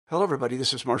Hello, everybody.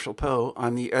 This is Marshall Poe.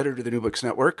 I'm the editor of the New Books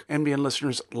Network. NBN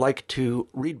listeners like to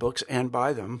read books and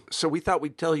buy them. So we thought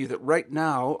we'd tell you that right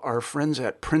now, our friends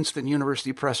at Princeton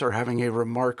University Press are having a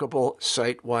remarkable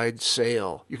site-wide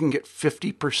sale. You can get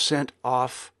 50%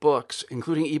 off books,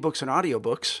 including ebooks and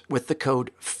audiobooks, with the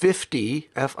code 50,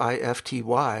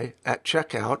 F-I-F-T-Y, at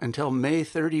checkout until May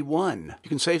 31. You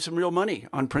can save some real money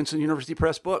on Princeton University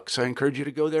Press books. I encourage you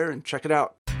to go there and check it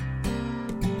out.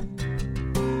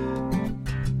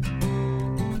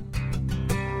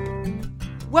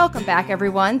 Welcome back,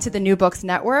 everyone, to the New Books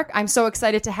Network. I'm so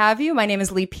excited to have you. My name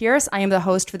is Lee Pierce. I am the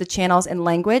host for the channels in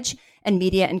language and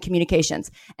media and communications.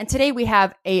 And today we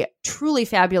have a truly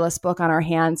fabulous book on our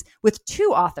hands with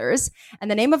two authors.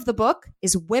 And the name of the book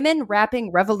is Women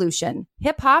Rapping Revolution,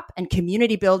 Hip Hop and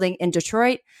Community Building in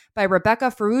Detroit by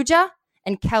Rebecca Farrugia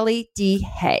and Kelly D.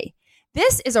 Hay.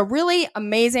 This is a really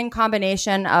amazing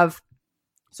combination of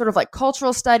sort of like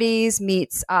cultural studies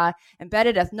meets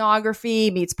embedded ethnography,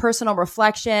 meets personal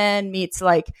reflection, meets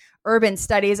like urban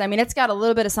studies. I mean, it's got a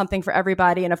little bit of something for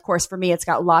everybody. And of course, for me, it's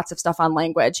got lots of stuff on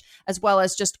language, as well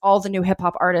as just all the new hip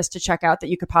hop artists to check out that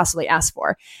you could possibly ask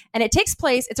for. And it takes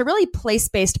place, it's a really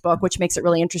place-based book, which makes it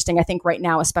really interesting, I think, right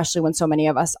now, especially when so many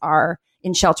of us are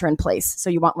in shelter in place.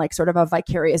 So you want like sort of a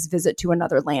vicarious visit to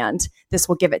another land. This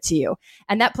will give it to you.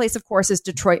 And that place, of course, is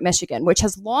Detroit, Michigan, which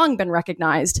has long been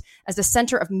recognized as the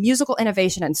center of musical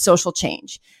innovation and social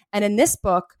change. And in this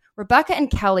book, Rebecca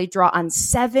and Kelly draw on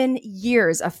 7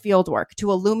 years of fieldwork to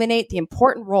illuminate the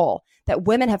important role that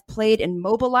women have played in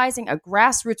mobilizing a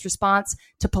grassroots response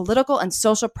to political and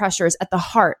social pressures at the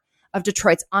heart of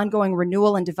Detroit's ongoing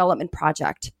renewal and development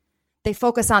project. They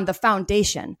focus on The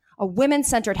Foundation, a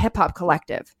women-centered hip-hop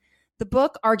collective. The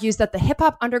book argues that the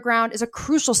hip-hop underground is a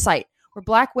crucial site where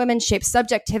Black women shape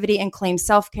subjectivity and claim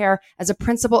self-care as a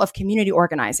principle of community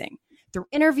organizing. Through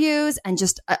interviews and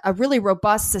just a really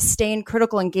robust, sustained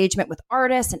critical engagement with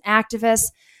artists and activists,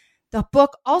 the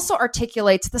book also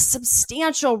articulates the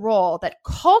substantial role that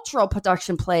cultural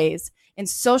production plays in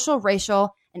social,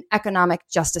 racial, and economic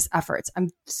justice efforts. I'm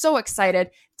so excited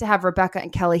to have Rebecca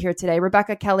and Kelly here today.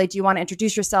 Rebecca, Kelly, do you want to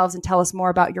introduce yourselves and tell us more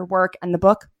about your work and the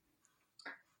book?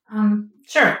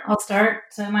 Sure, I'll start.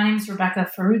 So my name is Rebecca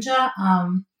Farrugia.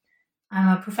 I'm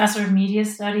a professor of media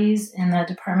studies in the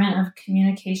Department of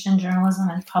Communication, Journalism,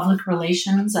 and Public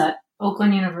Relations at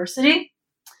Oakland University.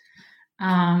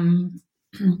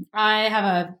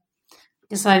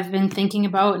 I've been thinking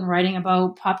about and writing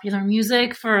about popular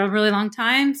music for a really long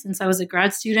time since I was a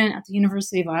grad student at the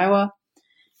University of Iowa.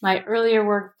 My earlier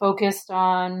work focused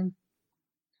on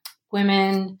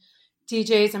women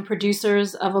DJs and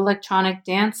producers of electronic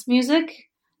dance music.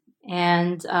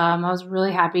 And I was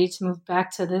really happy to move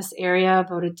back to this area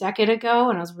about a decade ago.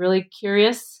 And I was really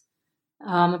curious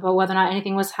about whether or not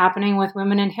anything was happening with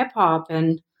women in hip hop.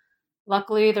 And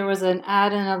luckily there was an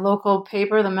ad in a local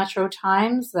paper, the Metro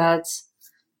Times, that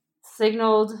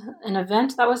signaled an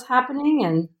event that was happening,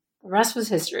 and the rest was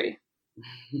history.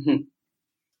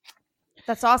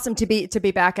 That's awesome to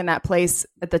be back in that place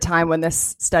at the time when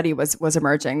this study was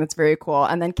emerging. That's very cool.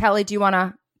 And then Kelly, do you want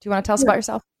to tell us about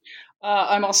yourself?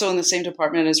 I'm also in the same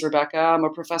department as Rebecca. I'm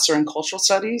a professor in cultural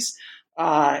studies,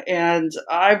 and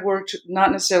I've worked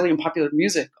not necessarily in popular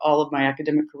music all of my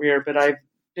academic career, but I've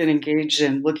been engaged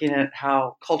in looking at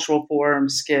how cultural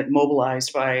forms get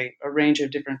mobilized by a range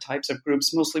of different types of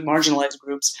groups, mostly marginalized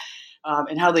groups,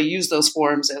 and how they use those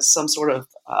forms as some sort of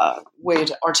way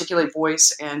to articulate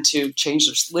voice and to change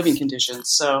their living conditions.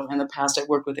 So in the past, I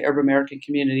worked with Arab American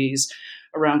communities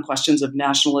around questions of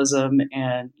nationalism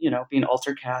and, being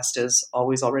ultracast as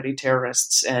always already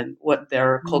terrorists, and what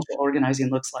their cultural organizing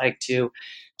looks like to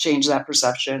change that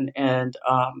perception. And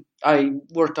I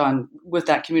worked with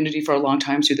that community for a long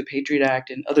time through the Patriot Act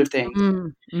and other things.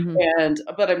 Mm-hmm.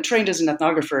 But I'm trained as an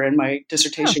ethnographer, and my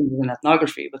dissertation was in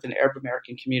ethnography with an Arab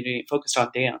American community focused on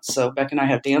dance. So Beck and I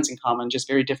have dance in common, just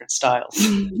very different styles.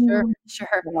 Sure.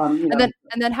 And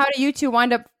then how do you two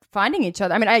wind up finding each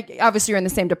other? I mean, obviously you're in the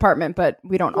same department, but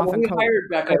we don't often. We hired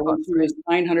Becca when she was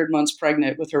 900 months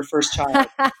pregnant with her first child.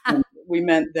 We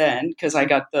met then because I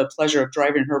got the pleasure of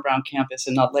driving her around campus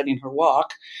and not letting her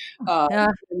walk.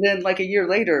 And then like a year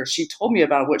later, she told me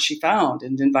about what she found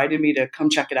and invited me to come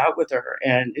check it out with her.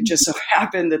 And it just so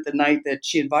happened that the night that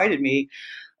she invited me,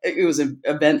 it was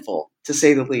eventful, to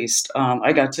say the least.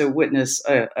 I got to witness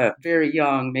a very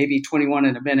young, maybe 21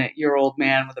 in a minute year old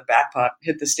man with a backpack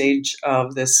hit the stage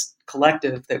of this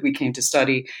collective that we came to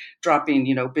study, dropping,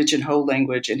 bitch and hoe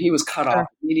language. And he was cut off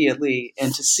immediately.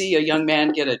 And to see a young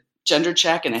man get a gender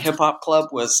check in a hip hop club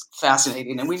was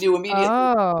fascinating. And we knew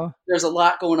immediately there's a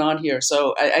lot going on here.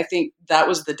 So I think that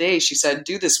was the day she said,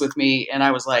 do this with me. And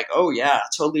I was like, oh yeah,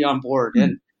 totally on board.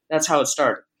 And that's how it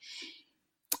started.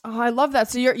 Oh, I love that.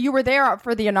 So you were there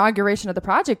for the inauguration of the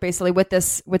project, basically with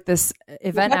this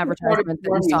event advertisement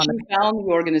that you saw. She found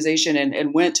the organization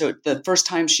and went to the first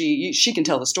time she can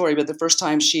tell the story, but the first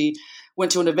time she went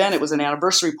to an event, it was an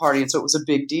anniversary party, and so it was a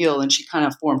big deal. And she kind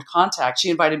of formed contact. She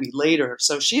invited me later,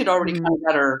 so she had already kind of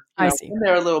got her in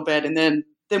there a little bit, and then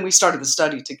we started the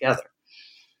study together.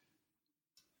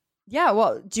 Yeah.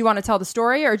 Well, do you want to tell the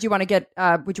story, or do you want to get?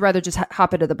 Would you rather just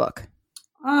hop into the book?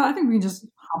 I think we can just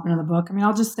hop into the book. I mean,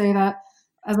 I'll just say that,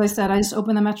 as I said, I just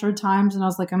opened the Metro Times and I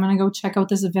was like, I'm going to go check out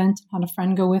this event. I had a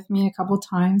friend go with me a couple of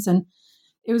times, and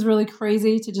it was really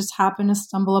crazy to just happen to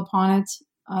stumble upon it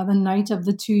the night of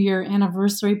the 2-year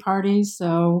anniversary party.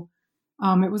 So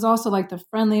it was also like the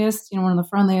friendliest, one of the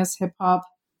friendliest hip hop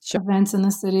events in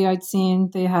the city I'd seen.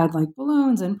 They had like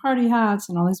balloons and party hats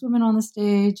and all these women on the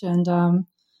stage. And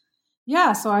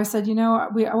so I said,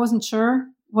 I wasn't sure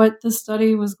what the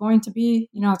study was going to be.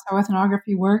 It's how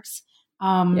ethnography works.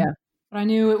 But I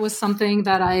knew it was something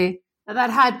that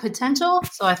had potential.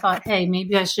 So I thought, hey,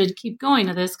 maybe I should keep going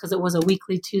to this, because it was a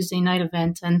weekly Tuesday night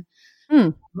event. And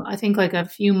I think like a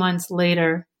few months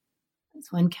later,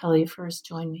 that's when Kelly first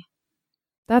joined me.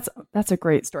 That's a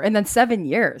great story. And then 7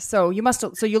 years. So you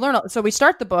learn. So we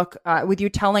start the book with you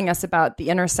telling us about the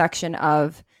intersection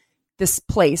of this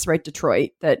place, right, Detroit,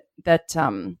 that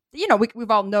we've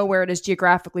all know where it is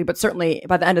geographically, but certainly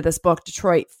by the end of this book,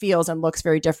 Detroit feels and looks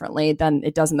very differently than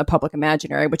it does in the public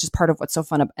imaginary, which is part of what's so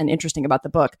fun and interesting about the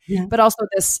book. Yeah. But also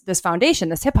this foundation,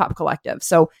 this hip hop collective.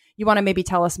 So you want to maybe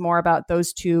tell us more about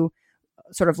those two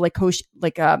sort of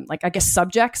I guess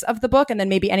subjects of the book, and then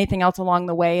maybe anything else along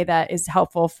the way that is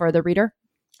helpful for the reader.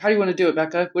 How do you want to do it,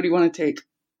 Becca? What do you want to take?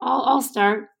 I'll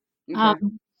start. Okay.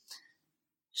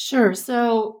 Sure.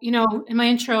 So, in my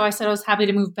intro, I said I was happy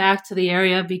to move back to the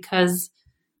area because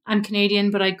I'm Canadian,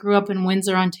 but I grew up in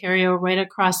Windsor, Ontario, right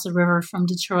across the river from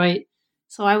Detroit.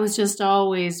 So I was just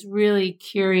always really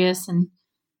curious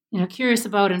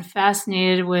about and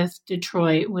fascinated with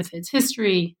Detroit, with its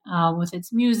history, with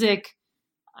its music.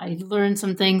 I learned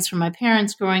some things from my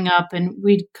parents growing up, and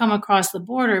we'd come across the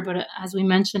border. But as we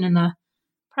mentioned in the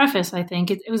preface, I think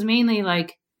it was mainly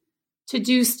like to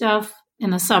do stuff in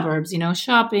the suburbs,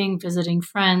 shopping, visiting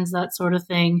friends, that sort of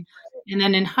thing. And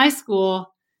then in high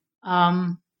school,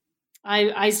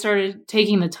 I started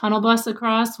taking the tunnel bus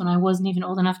across when I wasn't even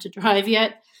old enough to drive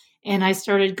yet. And I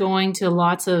started going to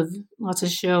lots of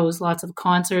shows, lots of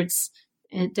concerts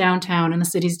in downtown, in the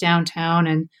city's downtown.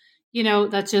 And,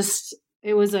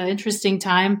 it was an interesting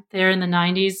time there in the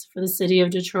 90s for the city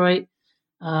of Detroit.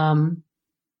 And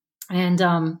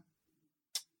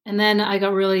then I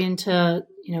got really into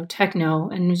techno,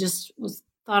 and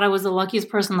thought I was the luckiest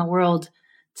person in the world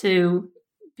to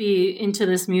be into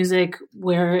this music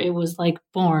where it was like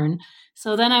born.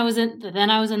 So then I was in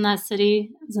that city.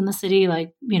 I was in the city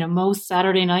most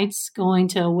Saturday nights, going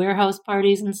to warehouse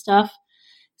parties and stuff.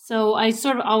 So I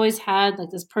sort of always had like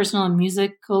this personal and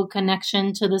musical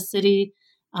connection to the city,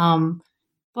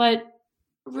 but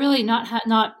really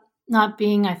not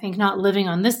being, I think, not living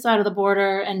on this side of the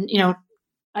border. And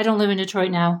I don't live in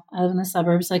Detroit now. I live in the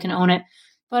suburbs, so I can own it.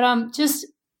 But just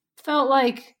felt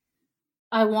like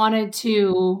I wanted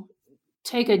to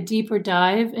take a deeper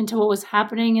dive into what was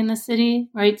happening in the city,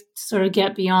 right? Sort of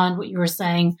get beyond what you were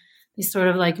saying, these sort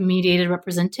of like mediated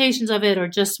representations of it, or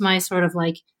just my sort of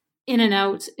like in and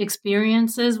out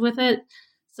experiences with it.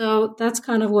 So that's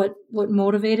kind of what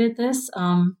motivated this.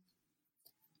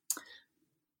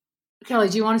 Kelly,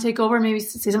 do you want to take over? Maybe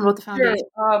say something about the foundation.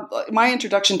 Sure. My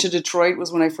introduction to Detroit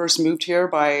was when I first moved here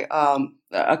by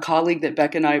a colleague that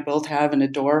Becca and I both have and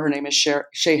adore. Her name is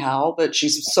Shay Howell, but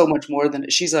she's so much more than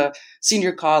it. She's a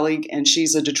senior colleague, and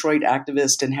she's a Detroit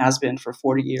activist and has been for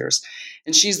 40 years.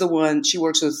 And she's the one, she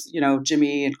works with,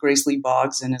 Jimmy and Grace Lee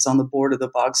Boggs, and is on the board of the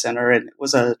Boggs Center, and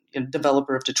was a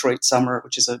developer of Detroit Summer,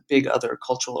 which is a big other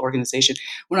cultural organization.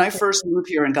 When I first moved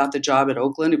here and got the job at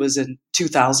Oakland, it was in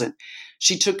 2000.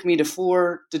 She took me to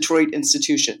 4 Detroit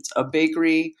institutions, a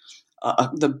bakery,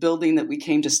 the building that we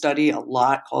came to study a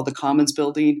lot called the Commons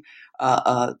Building,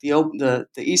 the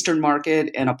Eastern Market,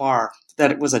 and a bar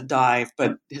that it was a dive,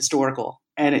 but historical.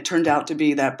 And it turned out to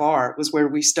be that bar was where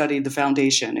we studied the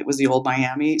foundation. It was the old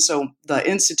Miami. So the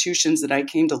institutions that I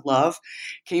came to love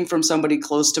came from somebody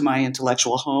close to my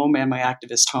intellectual home and my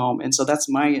activist home. And so that's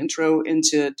my intro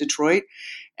into Detroit.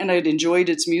 And I'd enjoyed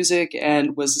its music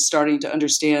and was starting to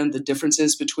understand the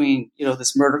differences between,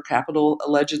 this murder capital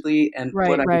allegedly and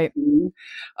what I was doing.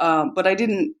 But I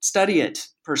didn't study it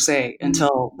per se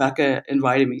until Becca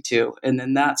invited me to. And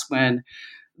then that's when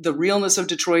the realness of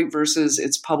Detroit versus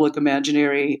its public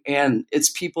imaginary and its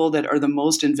people that are the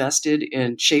most invested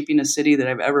in shaping a city that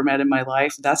I've ever met in my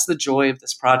life. That's the joy of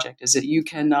this project, is that you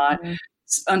cannot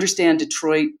understand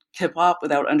Detroit hip hop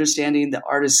without understanding the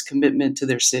artist's commitment to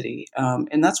their city.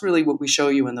 And that's really what we show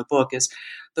you in the book, is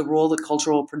the role that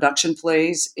cultural production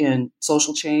plays in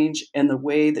social change and the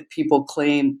way that people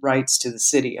claim rights to the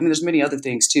city. I mean, there's many other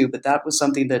things too, but that was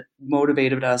something that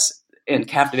motivated us and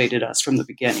captivated us from the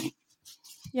beginning.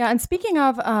 Yeah. And speaking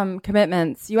of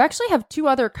commitments, you actually have two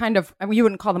other you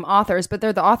wouldn't call them authors, but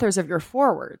they're the authors of your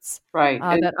forewords. Right.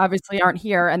 That obviously aren't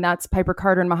here. And that's Piper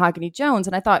Carter and Mahogany Jones.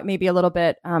 And I thought maybe a little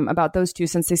bit about those two,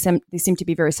 since they seem to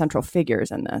be very central figures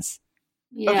in this.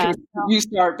 Yeah. Okay, you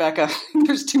start, Becca.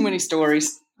 There's too many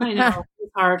stories. I know.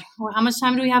 It's hard. Well, how much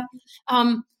time do we have?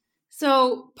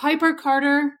 So Piper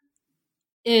Carter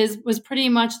was pretty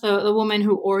much the woman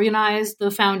who organized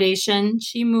the foundation.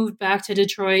 She moved back to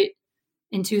Detroit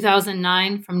in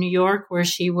 2009 from New York, where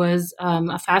she was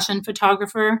a fashion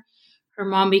photographer. Her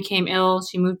mom became ill.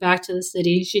 She moved back to the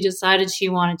city. She decided she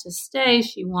wanted to stay.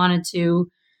 She wanted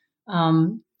to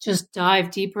just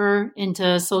dive deeper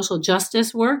into social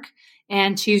justice work.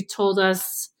 And she told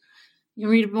us, you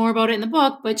can read more about it in the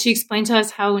book, but she explained to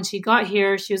us how when she got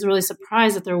here, she was really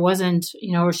surprised that there wasn't,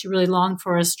 or she really longed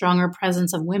for a stronger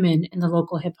presence of women in the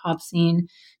local hip hop scene.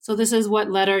 So this is what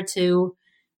led her to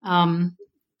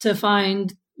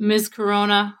find Ms.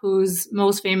 Corona, who's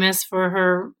most famous for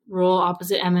her role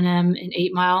opposite Eminem in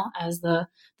 8 Mile as the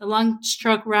lunch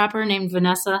truck rapper named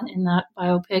Vanessa in that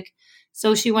biopic.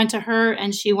 So she went to her,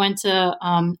 and she went to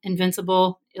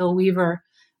Invincible Ill Weaver,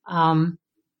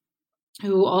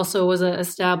 who also was an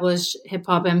established hip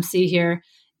hop MC here.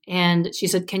 And she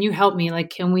said, can you help me? Like,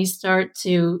 can we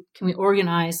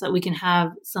organize so that we can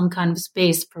have some kind of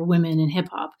space for women in hip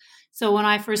hop? So when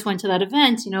I first went to that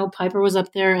event, Piper was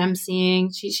up there emceeing.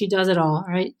 She does it all,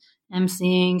 right?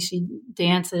 Emceeing, she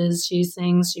dances, she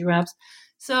sings, she raps.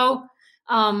 So,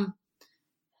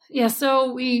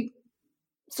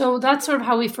 so that's sort of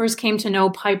how we first came to know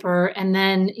Piper. And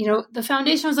then, the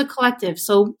foundation was a collective.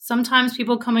 So sometimes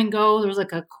people come and go. There's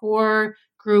like a core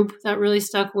group that really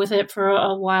stuck with it for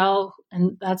a while.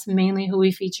 And that's mainly who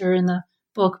we feature in the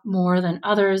book more than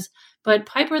others. But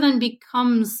Piper then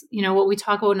becomes, what we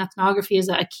talk about in ethnography is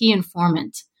a key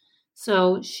informant.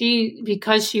 So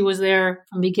because she was there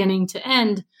from beginning to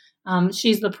end,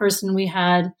 she's the person we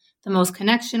had the most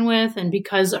connection with. And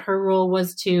because her role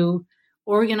was to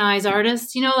organize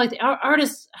artists, our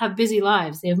artists have busy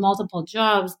lives. They have multiple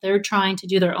jobs. They're trying to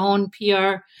do their own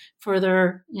PR for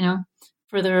their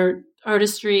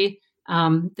artistry.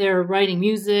 They're writing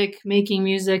music, making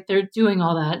music. They're doing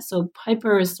all that. So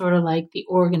Piper is sort of like the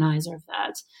organizer of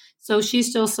that. So she's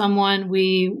still someone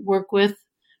we work with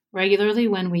regularly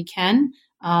when we can.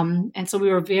 And so we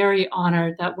were very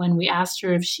honored that when we asked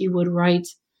her if she would write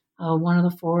one of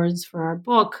the forwards for our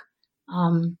book,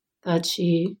 that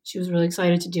she was really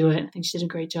excited to do it. I think she did a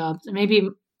great job. So maybe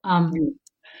Kelly.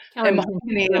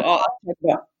 Mahogany,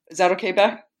 is that okay,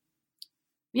 Beck?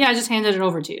 Yeah, I just handed it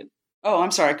over to you. Oh,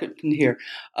 I'm sorry, I couldn't hear.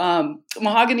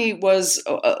 Mahogany was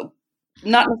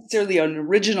not necessarily an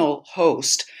original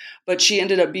host, but she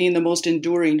ended up being the most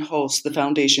enduring host the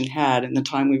foundation had in the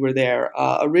time we were there.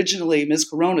 Originally, Ms.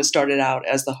 Corona started out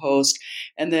as the host,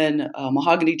 and then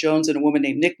Mahogany Jones and a woman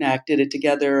named Nick Nack did it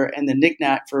together, and then Nick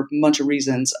Nack, for a bunch of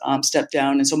reasons, stepped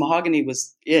down. And so Mahogany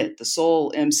was the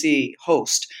sole MC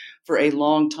host for a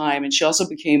long time. And she also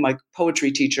became my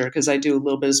poetry teacher because I do a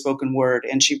little bit of spoken word,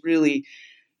 and she really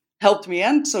helped me,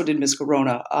 and so did Ms.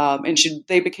 Corona. And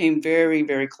they became very,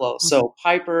 very close. So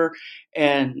Piper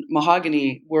and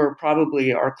Mahogany were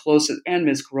probably our closest, and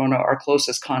Ms. Corona, our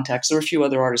closest contacts. There were a few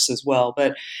other artists as well.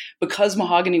 But because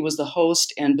Mahogany was the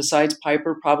host, and besides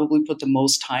Piper probably put the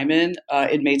most time in,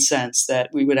 it made sense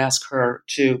that we would ask her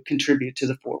to contribute to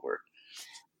the foreword.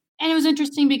 And it was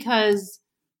interesting because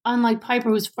unlike Piper,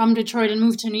 who's from Detroit and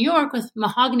moved to New York, with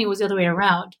Mahogany, it was the other way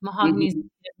around. Mahogany's a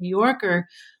New Yorker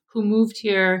who moved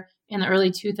here in the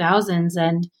early 2000s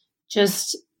and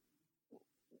just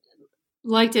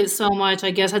liked it so much,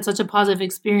 I guess, had such a positive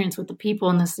experience with the people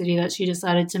in the city that she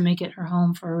decided to make it her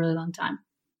home for a really long time.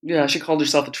 Yeah, she called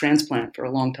herself a transplant for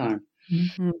a long time.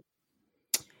 Mm-hmm.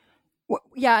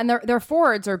 Yeah, and their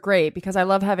forwards are great because I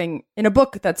love having in a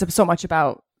book that's so much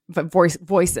about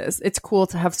voices. It's cool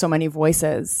to have so many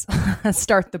voices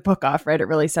start the book off, right? It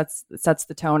really sets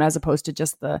the tone as opposed to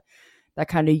just that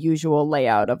kind of usual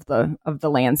layout of the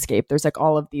landscape. There's like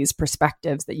all of these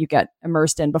perspectives that you get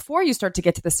immersed in before you start to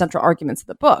get to the central arguments of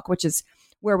the book, which is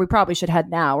where we probably should head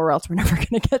now, or else we're never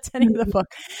going to get to any of the book.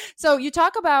 So you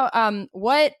talk about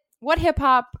what hip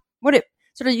hop,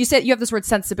 you said you have this word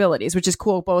sensibilities, which is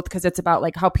cool, both because it's about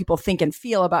like how people think and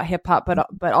feel about hip hop,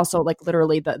 but also like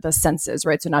literally the senses,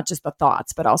 right? So not just the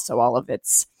thoughts, but also all of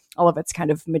its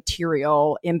kind of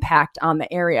material impact on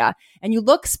the area. And you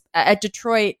look at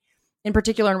Detroit in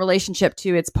particular in relationship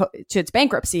to its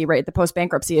bankruptcy, right? The post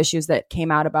bankruptcy issues that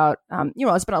came out about,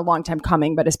 it's been a long time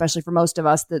coming, but especially for most of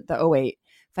us, the 2008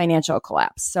 financial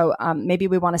collapse. So maybe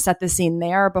we want to set the scene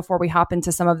there before we hop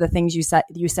into some of the things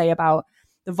you say about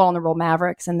the vulnerable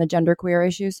mavericks and the genderqueer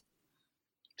issues.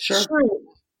 Sure.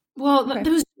 Well,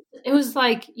 Okay. it was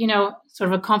like,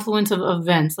 sort of a confluence of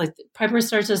events. Like Piper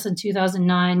starts this in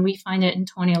 2009. We find it in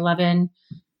 2011.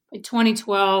 By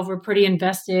 2012, we're pretty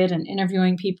invested in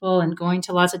interviewing people and going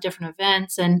to lots of different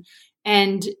events.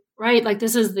 And right, like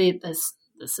this is the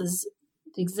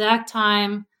exact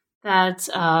time that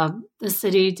the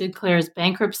city declares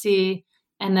bankruptcy,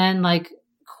 and then like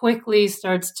quickly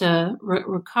starts to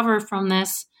recover from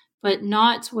this, but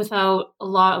not without a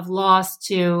lot of loss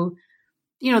to,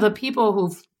 the people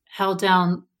who've held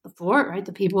down the fort, right?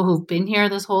 The people who've been here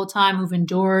this whole time, who've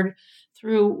endured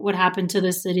through what happened to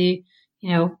the city,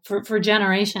 for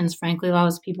generations. Frankly, a lot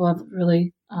of people have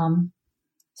really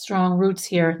strong roots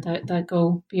here that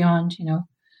go beyond,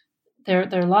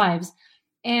 their lives.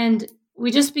 And we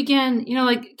just began,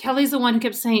 like Kelly's the one who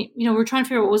kept saying, we're trying to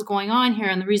figure out what was going on here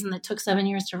and the reason that it took 7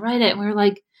 years to write it. And we were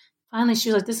like, finally, she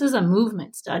was like, this is a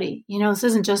movement study. This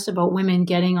isn't just about women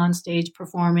getting on stage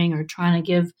performing or trying to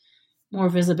give more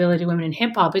visibility to women in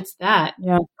hip hop. It's that.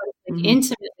 Yeah. But like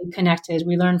intimately connected.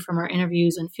 We learned from our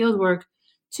interviews and field work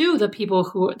to the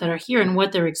people that are here and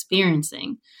what they're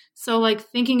experiencing. So like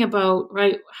thinking about,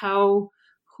 right,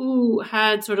 who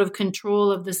had sort of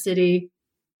control of the city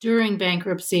during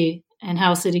bankruptcy and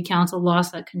how city council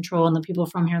lost that control and the people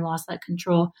from here lost that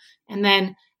control. And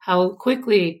then how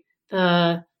quickly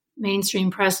the mainstream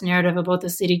press narrative about the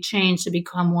city changed to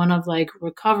become one of like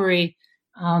recovery.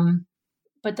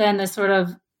 But then the sort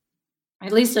of,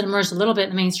 at least it emerged a little bit in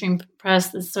the mainstream press,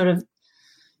 this sort of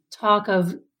talk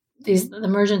of the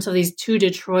emergence of these two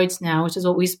Detroits now, which is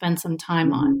what we spent some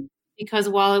time on. Because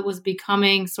while it was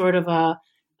becoming sort of a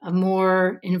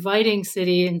more inviting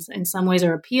city, in some ways,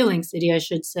 or appealing city, I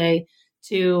should say,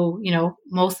 to,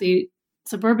 mostly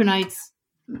suburbanites,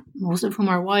 most of whom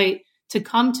are white, to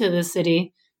come to the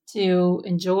city to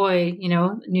enjoy,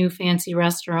 new fancy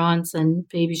restaurants and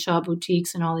baby shop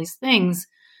boutiques and all these things.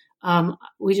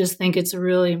 We just think it's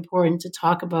really important to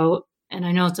talk about, and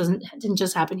I know it didn't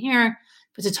just happen here,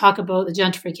 but to talk about the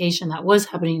gentrification that was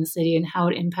happening in the city and how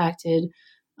it impacted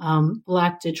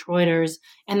Black Detroiters,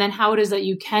 and then how it is that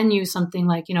you can use something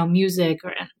like, music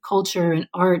or culture and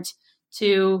art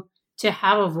to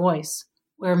have a voice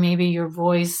where maybe your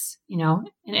voice, in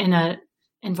a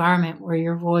environment where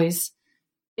your voice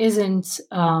isn't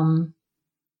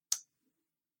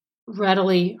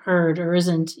readily heard or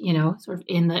isn't, sort of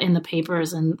in the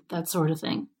papers and that sort of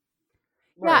thing.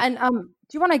 Yeah, and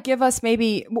do you want to give us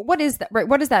maybe what is that? Right,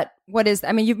 what is that?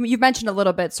 I mean, you've mentioned a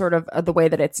little bit sort of the way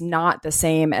that it's not the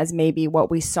same as maybe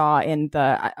what we saw in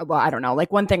the. Well, I don't know.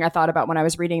 Like one thing I thought about when I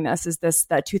was reading this is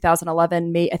that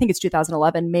 2011 I think it's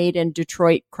 2011 made in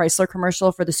Detroit Chrysler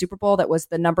commercial for the Super Bowl. That was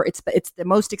the number. It's the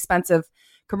most expensive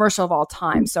commercial of all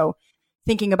time. So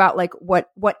thinking about like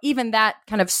what even that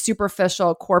kind of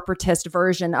superficial corporatist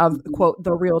version of quote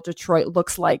the real Detroit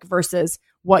looks like versus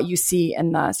what you see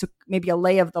in so maybe a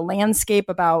lay of the landscape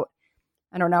about,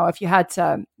 I don't know, if you had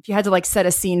to like set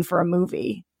a scene for a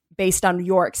movie based on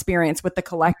your experience with the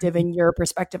collective and your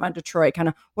perspective on Detroit, kind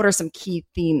of what are some key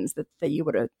themes that you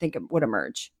would think would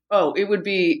emerge? Oh, it would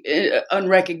be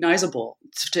unrecognizable.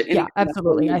 Yeah,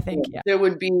 absolutely. I think there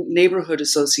would be neighborhood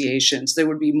associations. There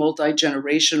would be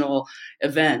multi-generational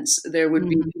events. There would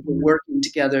be people working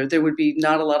together. There would be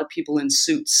not a lot of people in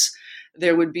suits.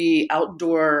 There would be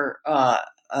outdoor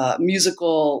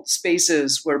musical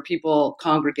spaces where people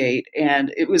congregate.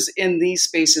 And it was in these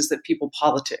spaces that people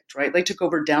politicked, right? They took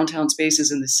over downtown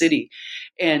spaces in the city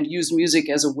and used music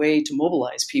as a way to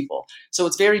mobilize people. So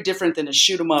it's very different than a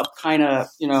shoot 'em up kind of,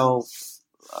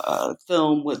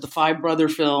 film with the Five Brother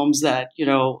films that,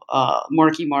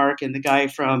 Marky Mark and the guy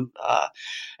from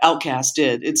Outkast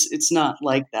did. It's not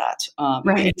like that.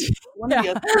 Right. One of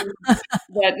the other things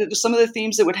that some of the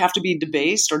themes that would have to be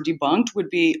debased or debunked would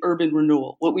be urban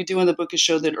renewal. What we do in the book is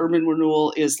show that urban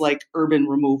renewal is like urban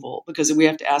removal, because we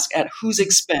have to ask at whose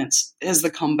expense has the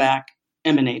comeback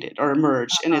emanated or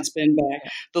emerged, and it's been by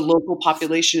the local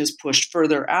population is pushed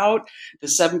further out. The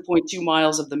 7.2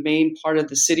 miles of the main part of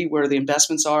the city where the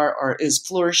investments is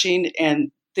flourishing,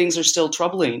 and things are still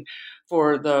troubling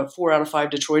for the 4 out of 5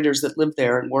 Detroiters that live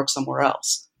there and work somewhere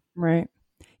else. Right.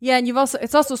 Yeah, and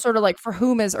it's also sort of like, for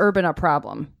whom is urban a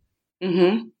problem?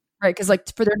 Mm-hmm. Right, because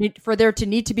like for there to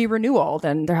need to be renewal,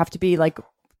 then there have to be like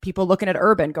people looking at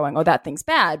urban going, oh, that thing's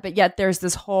bad. But yet there's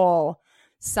this whole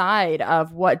side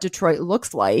of what Detroit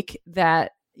looks like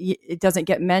that it doesn't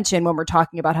get mentioned when we're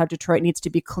talking about how Detroit needs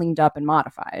to be cleaned up and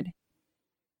modified.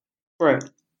 Right.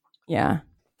 Yeah.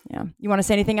 Yeah. You want to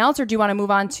say anything else, or do you want to move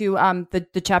on to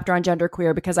the chapter on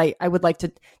genderqueer? Because I would like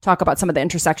to talk about some of the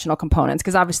intersectional components,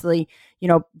 because obviously,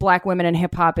 Black women in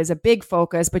hip hop is a big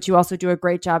focus, but you also do a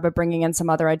great job of bringing in some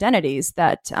other identities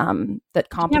that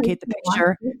complicate the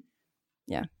picture.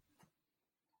 Yeah.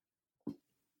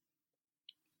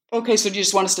 Okay, so do you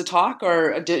just want us to talk,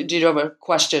 or do you have a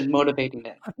question motivating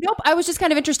it? Nope. I was just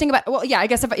kind of interesting about. Well, yeah. I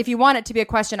guess if you want it to be a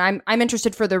question, I'm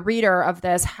interested for the reader of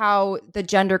this how the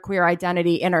genderqueer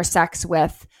identity intersects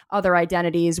with other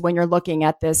identities when you're looking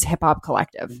at this hip hop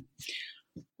collective.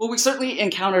 Well, we certainly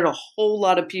encountered a whole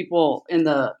lot of people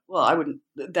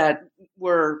that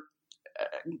were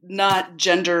not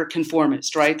gender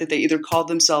conformist, right? That they either called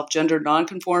themselves gender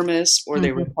nonconformists, or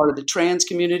they were part of the trans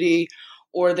community,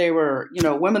 or they were,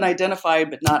 women identified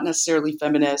but not necessarily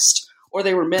feminist, or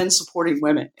they were men supporting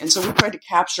women. And so we tried to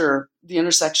capture the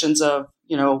intersections of,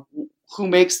 who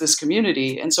makes this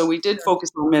community. And so we did focus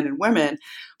on men and women,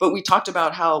 but we talked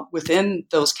about how within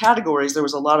those categories there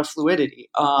was a lot of fluidity.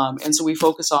 And so we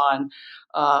focus on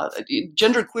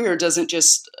genderqueer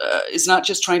is not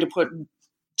just trying to put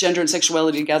gender and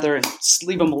sexuality together and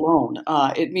leave them alone.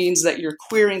 It means that you're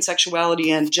queering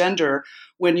sexuality and gender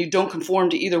when you don't conform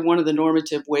to either one of the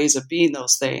normative ways of being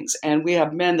those things. And we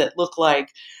have men that look like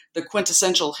the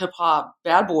quintessential hip hop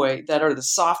bad boy, that are the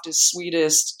softest,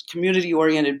 sweetest,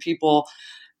 community-oriented people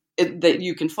that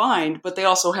you can find, but they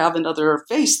also have another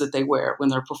face that they wear when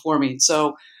they're performing.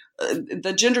 So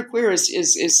the genderqueer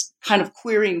is kind of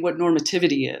queering what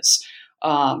normativity is.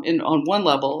 On one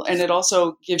level, and it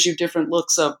also gives you different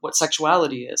looks of what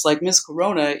sexuality is. Like Ms.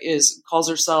 Corona calls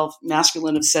herself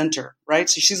masculine of center, right?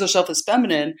 So she sees herself as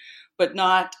feminine, but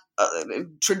not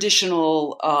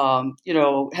traditional,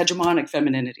 hegemonic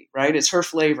femininity, right? It's her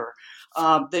flavor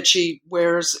that she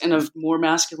wears in a more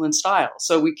masculine style.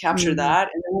 So we capture that,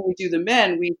 and then when we do the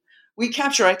men, we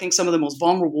capture, I think, some of the most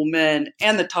vulnerable men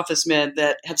and the toughest men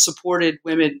that have supported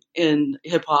women in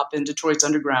hip hop in Detroit's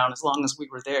underground as long as we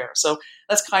were there. So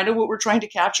that's kind of what we're trying to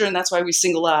capture, and that's why we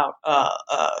single out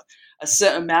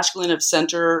a masculine of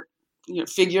center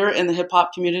figure in the hip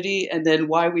hop community, and then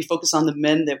why we focus on the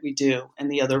men that we do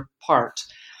and the other part.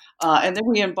 And then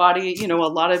we embody, a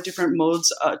lot of different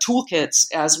modes, toolkits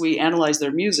as we analyze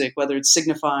their music, whether it's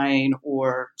signifying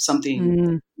or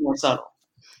something more subtle.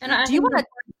 And do you want to?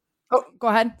 Oh, go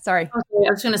ahead. Sorry.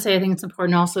 I was going to say, I think it's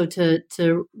important also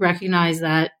to recognize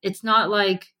that it's not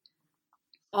like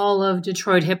all of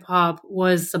Detroit hip hop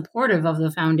was supportive of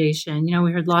the foundation.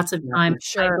 We heard lots of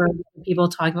times people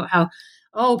talking about how,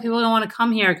 people don't want to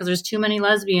come here because there's too many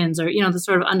lesbians, or, the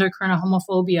sort of undercurrent of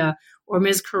homophobia, or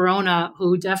Ms. Corona,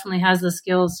 who definitely has the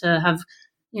skills to have,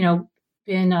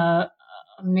 been a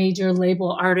major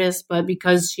label artist, but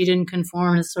because she didn't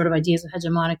conform to sort of ideas of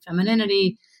hegemonic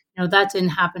femininity, that didn't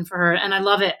happen for her. And I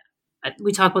love it.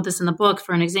 We talk about this in the book.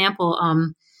 For an example,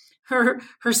 her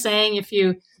saying, if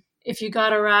you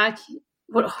got a rack,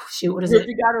 what is it? If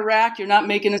you got a rack, you're not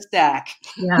making a stack.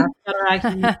 Yeah, got a rack.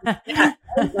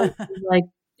 Like,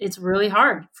 it's really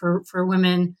hard for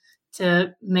women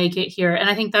to make it here. And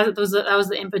I think that was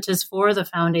the impetus for the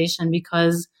foundation,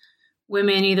 because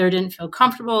women either didn't feel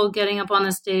comfortable getting up on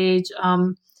the stage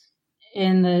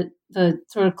in the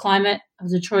sort of climate of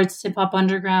Detroit's hip hop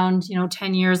underground,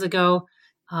 10 years ago,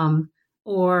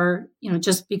 or,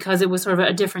 just because it was sort of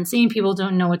a different scene, people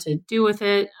don't know what to do with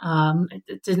it.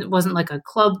 It wasn't like a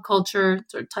club culture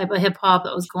sort of type of hip hop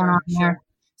that was going on there.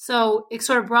 So it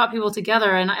sort of brought people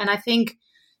together. And I think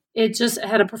it just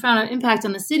had a profound impact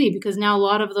on the city, because now a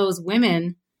lot of those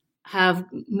women have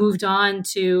moved on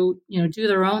to, do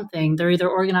their own thing. They're either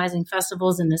organizing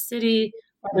festivals in the city,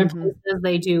 other places,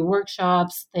 they do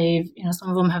workshops. They've, some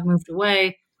of them have moved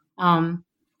away.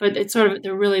 But it's sort of,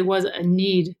 there really was a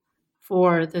need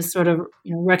for this sort of,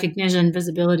 recognition,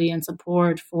 visibility, and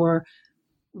support for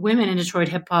women in Detroit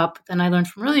hip hop, then I learned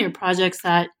from earlier projects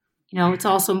that, it's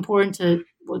also important to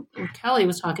what Kelly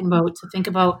was talking about, to think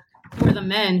about who are the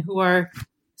men who are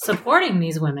supporting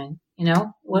these women.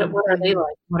 What are they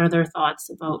like? What are their thoughts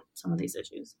about some of these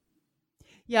issues?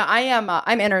 Yeah,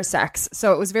 I'm intersex.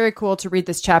 So it was very cool to read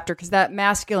this chapter because that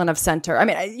masculine of center. I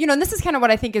mean, and this is kind of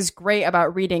what I think is great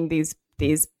about reading these,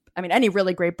 any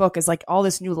really great book is like all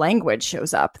this new language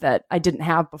shows up that I didn't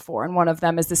have before. And one of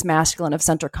them is this masculine of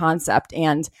center concept.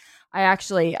 And I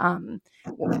actually,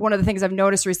 one of the things I've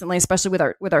noticed recently, especially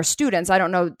with our students, I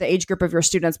don't know the age group of your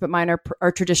students, but mine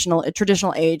are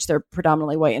traditional age. They're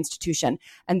predominantly white institution,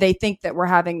 and they think that we're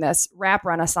having this rap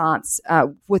renaissance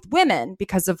with women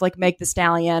because of like Meg Thee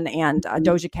Stallion and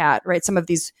Doja Cat, right? Some of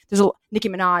these, there's a Nicki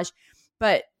Minaj,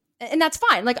 and that's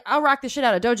fine. Like I'll rock the shit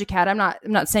out of Doja Cat. I'm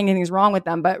not saying anything's wrong with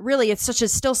them, but really it's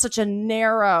still such a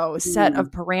narrow set of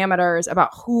parameters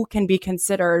about who can be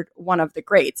considered one of the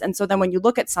greats. And so then when you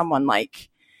look at someone like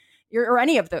or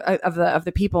any of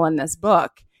the people in this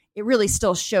book, it really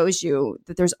still shows you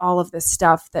that there's all of this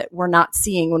stuff that we're not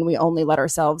seeing when we only let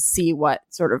ourselves see what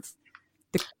sort of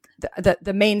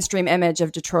the mainstream image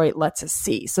of Detroit lets us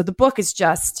see. So the book is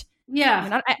just,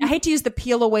 I hate to use the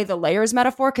peel away the layers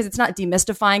metaphor because it's not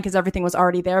demystifying because everything was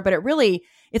already there, but it really,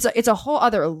 it's a whole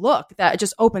other look that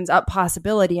just opens up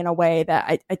possibility in a way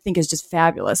that I think is just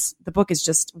fabulous. The book is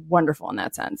just wonderful in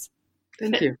that sense.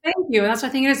 Thank you. Thank you. That's what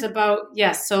I think it is about.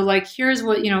 Yes. So like, here's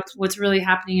what, what's really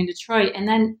happening in Detroit. And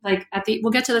then like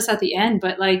we'll get to this at the end,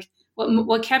 but like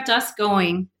what kept us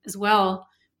going as well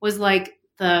was like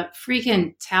the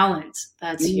freaking talent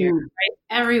that's here, right?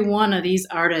 Every one of these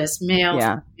artists,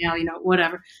 male, female,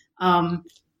 whatever,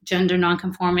 gender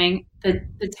nonconforming,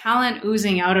 the talent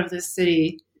oozing out of this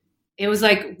city, it was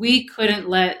like, we couldn't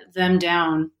let them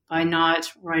down by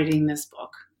not writing this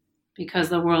book. Because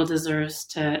the world deserves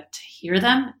to hear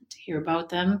them, to hear about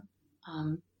them.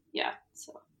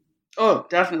 So. Oh,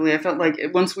 definitely. I felt like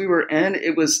once we were in,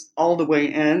 it was all the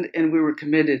way in, and we were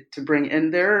committed to bring in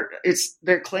they're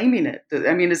claiming it.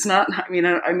 I mean, it's not,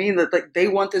 I mean that like they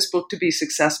want this book to be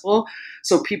successful.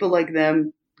 So people like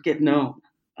them get known.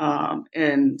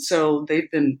 And so they've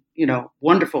been,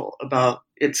 wonderful about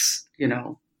its,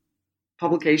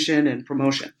 publication and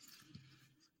promotion.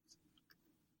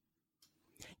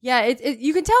 Yeah,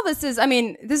 you can tell this is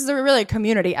a really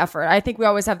community effort. I think we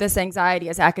always have this anxiety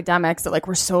as academics that like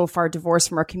we're so far divorced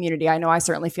from our community. I know I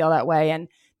certainly feel that way. And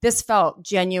this felt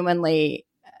genuinely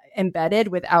embedded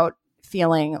without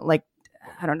feeling like,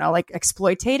 I don't know, like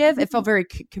exploitative. It felt very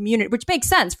community, which makes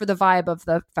sense for the vibe of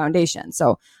the foundation.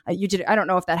 So I don't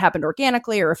know if that happened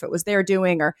organically or if it was their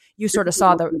doing or you sort of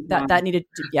saw that needed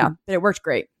to, but it worked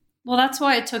great. Well, that's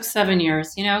why it took 7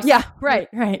 years, Yeah, right.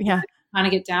 Yeah. Kind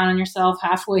of get down on yourself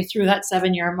halfway through that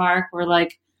 7-year mark. We're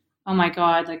like, oh my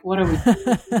God, like what are we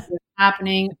doing? What's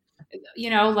happening?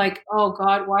 Like, oh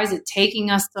God, why is it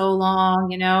taking us so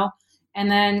long?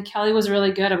 And then Kelly was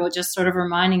really good about just sort of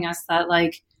reminding us that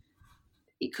like,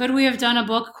 could we have done a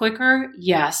book quicker?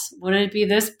 Yes. Would it be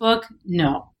this book?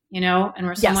 No. And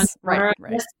we're so much right.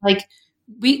 Like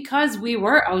because we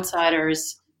were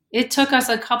outsiders, it took us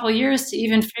a couple years to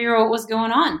even figure out what was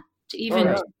going on, to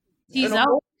even tease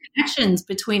out connections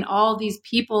between all these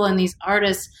people and these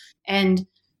artists and,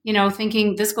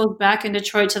 thinking this goes back in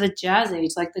Detroit to the jazz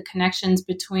age, like the connections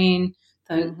between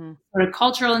the sort of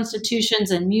cultural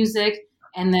institutions and music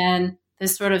and then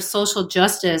this sort of social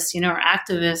justice, or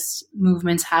activist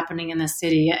movements happening in the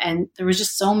city. And there was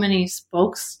just so many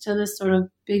spokes to this sort of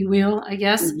big wheel, I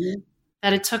guess,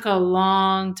 that it took a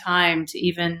long time to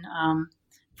even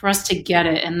for us to get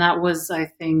it. And that was, I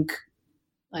think,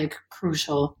 like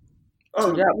crucial.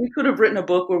 Oh, yeah. We could have written a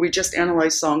book where we just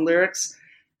analyzed song lyrics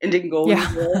and didn't go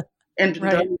anywhere and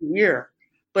done in a year.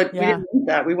 But we didn't need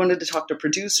that. We wanted to talk to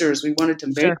producers. We wanted to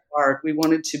make art. We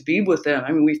wanted to be with them.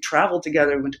 I mean, we've traveled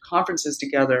together, went to conferences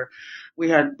together. We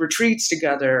had retreats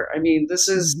together. I mean, this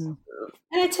is... And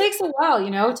it takes a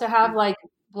while, to have like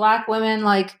Black women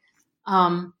like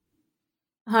Honeycomb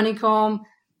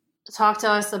talk to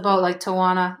us about like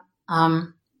Tawana,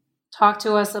 talk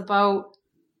to us about,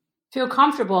 feel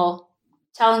comfortable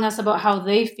telling us about how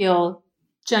they feel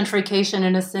gentrification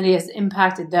in a city has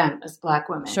impacted them as Black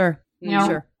women. Sure. I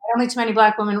don't think too many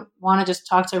Black women want to just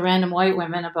talk to random white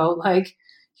women about like,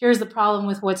 here's the problem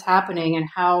with what's happening and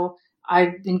how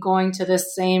I've been going to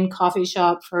this same coffee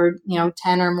shop for,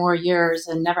 10 or more years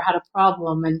and never had a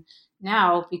problem. And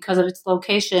now because of its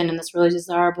location and this really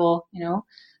desirable,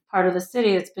 part of the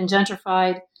city, it's been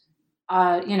gentrified.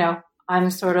 I'm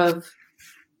sort of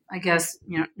I guess,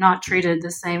 not treated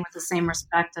the same with the same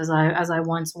respect as I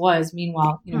once was.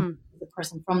 Meanwhile, the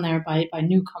person from there by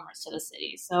newcomers to the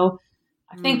city. So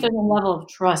I think there's a level of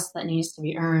trust that needs to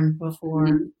be earned before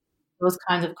those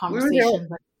kinds of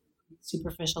conversations at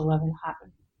superficial level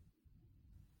happen.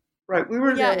 Right. We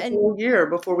were there a whole year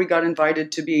before we got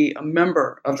invited to be a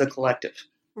member of the collective.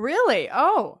 Really?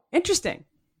 Oh, interesting.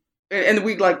 And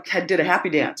we did a happy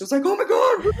dance. It was like, oh my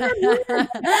God.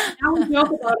 Now we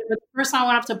joke about it, but the first time I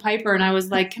went up to Piper and I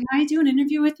was like, can I do an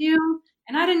interview with you?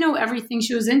 And I didn't know everything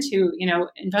she was into,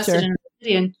 invested in the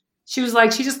city. And she was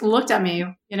like, she just looked at me,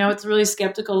 it's a really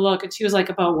skeptical look. And she was like,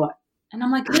 about what? And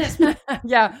I'm like, this.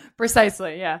 Yeah,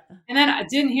 precisely. Yeah. And then I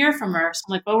didn't hear from her. So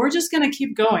I'm like, well, we're just going to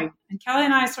keep going. And Kelly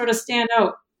and I sort of stand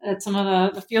out at some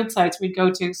of the field sites we'd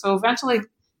go to. So eventually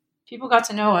people got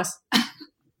to know us.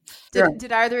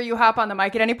 Did either of you hop on the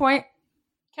mic at any point?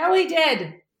 Kelly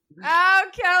did. Oh,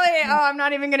 Kelly. Oh, I'm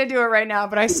not even going to do it right now,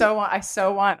 but I so want.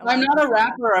 I'm not a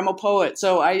rapper. I'm a poet.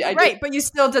 So I right. But you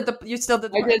still did the,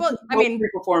 I mean,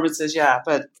 performances. Yeah.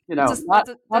 But that's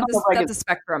a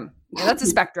spectrum. Yeah, that's a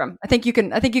spectrum. I think you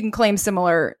can claim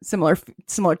similar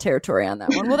territory on that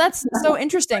one. Well, that's so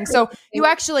interesting. So you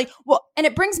actually, and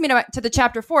it brings me to the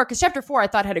chapter 4, because chapter 4 I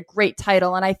thought had a great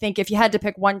title. And I think if you had to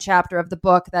pick one chapter of the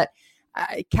book that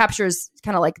captures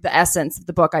kind of like the essence of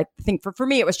the book, I think for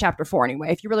me it was chapter 4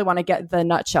 anyway, if you really want to get the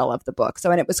nutshell of the book. So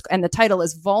and the title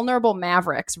is Vulnerable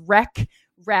Mavericks, Wreck,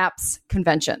 Raps,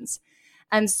 Conventions.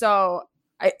 And so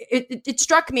it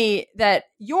struck me that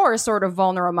you're sort of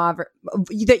vulnerable,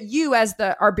 that you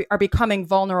are becoming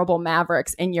vulnerable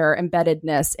mavericks in your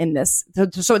embeddedness in this.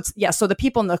 So so the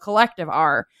people in the collective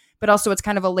are, but also it's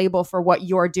kind of a label for what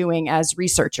you're doing as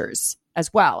researchers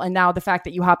as well. And now the fact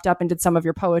that you hopped up and did some of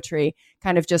your poetry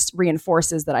kind of just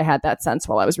reinforces that I had that sense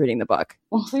while I was reading the book.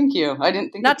 Well, thank you. I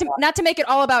didn't think not to make it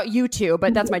all about you two,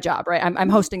 but that's my job, right? I'm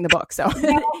hosting the book, so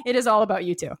it is all about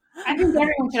you two. I think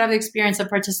everyone should have the experience of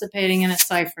participating in a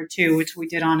cipher too, which we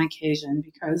did on occasion,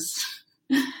 because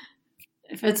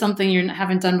if it's something you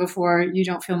haven't done before, you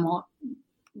don't feel more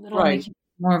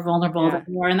vulnerable than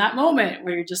you are in that moment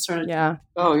where you're just sort of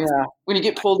Oh yeah. When you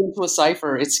get pulled into a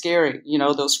cipher, it's scary.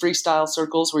 Those freestyle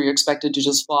circles where you're expected to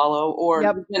just follow. Or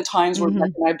there's been times where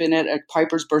Beck and I've been at a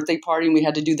Piper's birthday party and we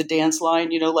had to do the dance line,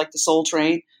 like the Soul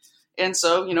Train. And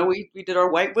so, we did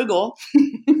our white wiggle.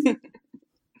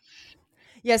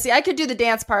 Yeah, see, I could do the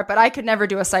dance part, but I could never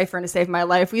do a cipher to save my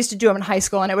life. We used to do them in high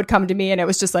school, and it would come to me, and it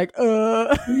was just like,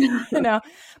 But can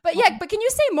you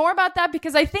say more about that?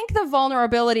 Because I think the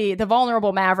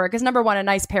vulnerable maverick is, number one, a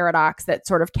nice paradox that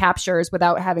sort of captures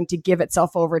without having to give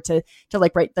itself over to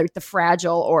the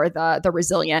fragile or the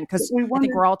resilient, because I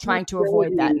think we're all trying to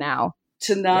avoid that now.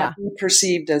 To not be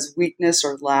perceived as weakness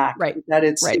or lack, that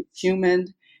it's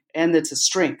human. And it's a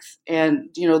strength. And,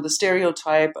 the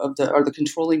stereotype of the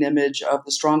controlling image of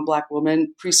the strong Black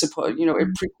woman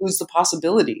it precludes the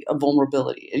possibility of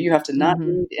vulnerability. And you have to not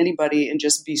need anybody and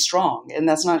just be strong. And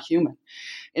that's not human.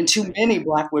 And too many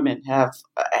Black women have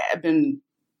been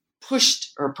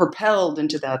pushed or propelled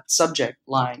into that subject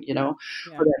line,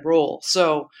 for that role.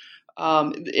 So,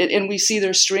 and we see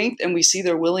their strength and we see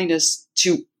their willingness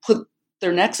to put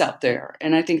their necks out there.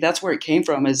 And I think that's where it came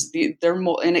from, and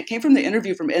it came from the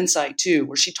interview from Insight too,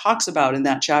 where she talks about in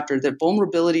that chapter that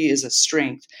vulnerability is a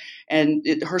strength, and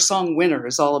her song Winner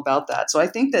is all about that. So I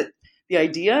think that the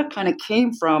idea kind of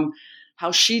came from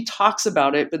how she talks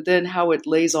about it, but then how it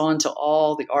lays on to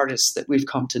all the artists that we've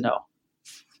come to know.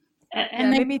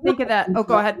 And they made me think of that. Oh,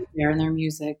 go ahead. There in their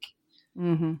music.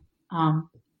 Mm-hmm.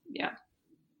 Yeah.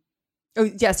 Oh,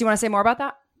 yes. You want to say more about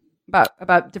that?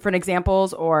 About different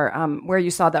examples or where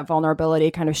you saw that vulnerability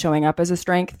kind of showing up as a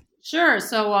strength? Sure.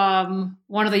 So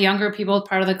one of the younger people,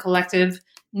 part of the collective,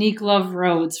 Neek Love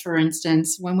Rhodes, for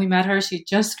instance, when we met her, she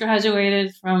just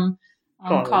graduated from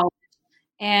college.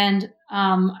 And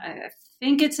I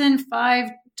think it's in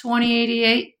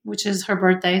 5/20/88, which is her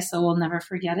birthday, so we'll never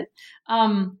forget it.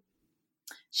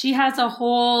 She has a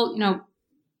whole,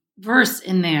 verse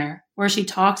in there where she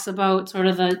talks about sort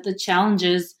of the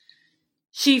challenges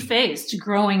she faced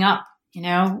growing up,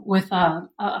 with a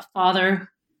father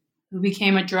who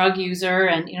became a drug user,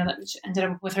 and, that ended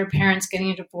up with her parents getting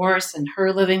a divorce and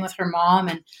her living with her mom,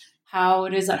 and how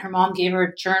it is that her mom gave her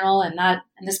a journal, and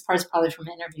this part's probably from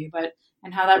an interview,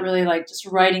 and how that really just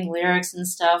writing lyrics and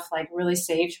stuff really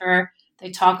saved her.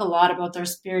 They talk a lot about their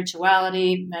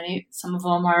spirituality. Some of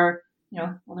them are,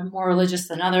 they're more religious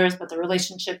than others, but the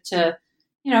relationship to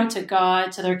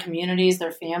God, to their communities,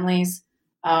 their families.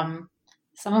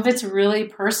 Some of it's really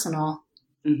personal,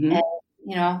 and,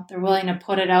 they're willing to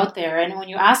put it out there. And when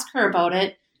you ask her about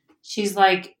it, she's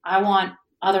like, I want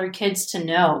other kids to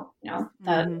know,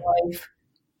 that life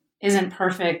isn't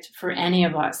perfect for any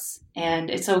of us, and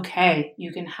it's okay.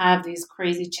 You can have these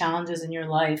crazy challenges in your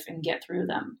life and get through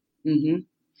them. Mm-hmm.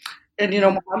 And,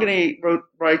 Mahogany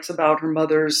writes about her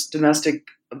mother's domestic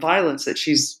violence that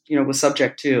she's, was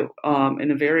subject to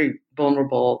in a very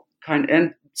vulnerable kind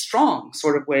and strong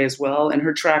sort of way as well. And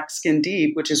her track Skin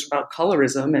Deep, which is about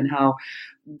colorism and how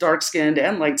dark-skinned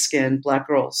and light-skinned Black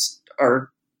girls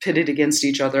are pitted against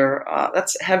each other.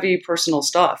 That's heavy personal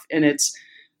stuff. And it's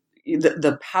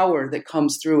the power that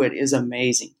comes through it is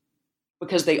amazing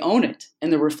because they own it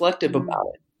and they're reflective about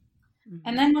it.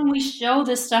 And then when we show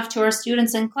this stuff to our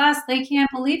students in class, they can't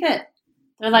believe it.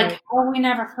 They're like, "Oh, we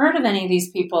never heard of any of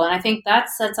these people." And I think that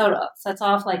sets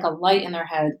off like a light in their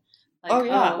head.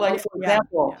 Like, for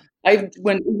example,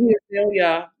 when Iggy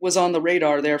Azalea was on the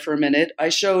radar there for a minute, I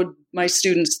showed my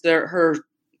students her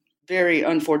very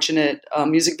unfortunate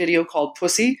music video called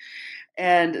Pussy.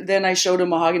 And then I showed them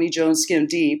Mahogany Jones' Skin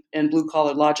Deep and Blue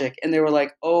Collar Logic. And they were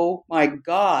like, oh my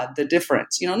God, the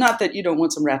difference. Not that you don't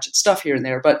want some ratchet stuff here and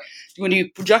there, but when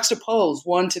you juxtapose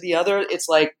one to the other, it's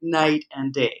like night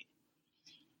and day.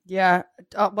 Yeah.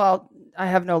 Well, I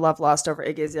have no love lost over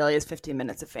Iggy Azalea's 15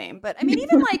 Minutes of Fame. But I mean,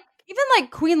 even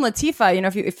like Queen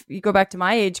Latifah, if you go back to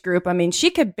my age group, I mean,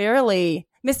 she could barely,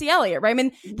 Missy Elliott, right? I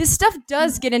mean, this stuff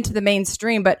does get into the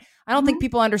mainstream, but I don't think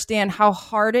people understand how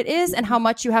hard it is and how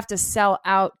much you have to sell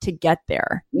out to get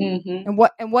there, and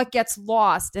what gets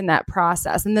lost in that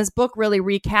process. And this book really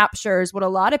recaptures what a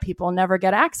lot of people never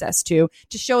get access to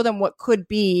show them what could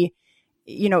be,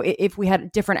 if we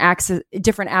had different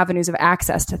avenues of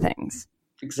access to things.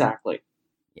 Exactly.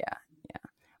 Yeah.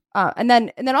 And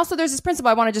then also there's this principle.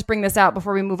 I want to just bring this out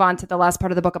before we move on to the last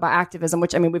part of the book about activism,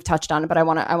 which I mean we've touched on, but I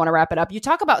want to wrap it up. You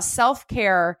talk about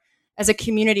self-care as a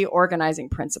community organizing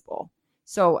principle.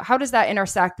 So how does that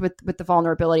intersect with the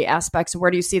vulnerability aspects? Where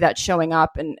do you see that showing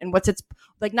up, and what's its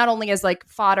like not only as like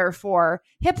fodder for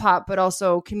hip hop, but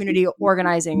also community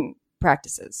organizing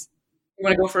practices? You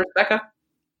want to go first, Becca,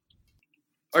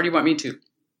 or do you want me to?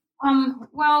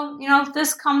 Well,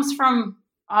 this comes from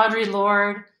Audre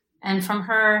Lorde. And from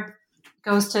her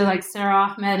goes to like Sarah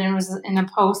Ahmed, and was in a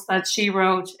post that she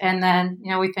wrote. And then,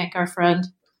 we thank our friend,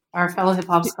 our fellow hip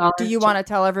hop scholar. Do you want to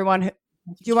tell everyone?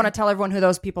 Who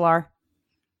those people are?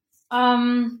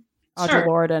 Audre sure.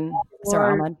 Lorde and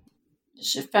Sarah Ahmed.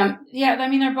 Yeah, I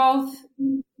mean they're both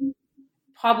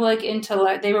public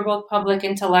intellect. They were both public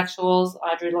intellectuals.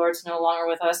 Audre Lorde's no longer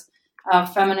with us.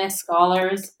 Feminist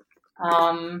scholars,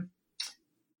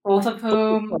 both of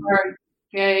whom are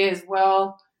gay as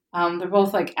well. They're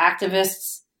both like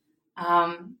activists.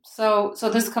 So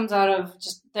this comes out of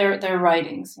just their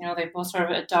writings. They both sort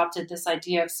of adopted this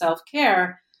idea of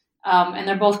self-care, and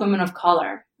they're both women of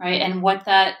color, right? And what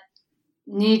that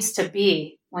needs to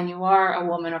be when you are a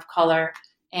woman of color.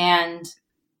 And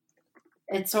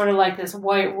it's sort of like this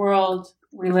white world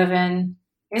we live in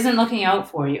isn't looking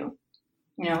out for you,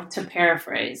 to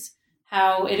paraphrase,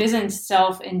 how it isn't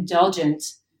self-indulgent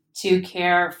to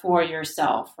care for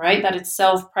yourself, right? That it's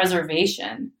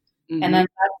self-preservation.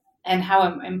 And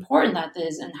how important that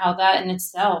is, and how that in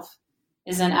itself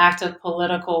is an act of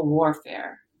political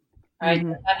warfare, right?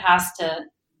 That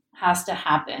has to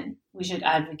happen. We should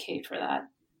advocate for that.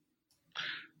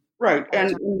 Right.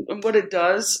 And what it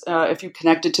does, if you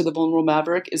connect it to the Vulnerable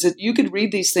Maverick, is that you could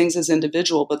read these things as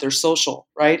individual, but they're social,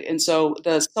 right? And so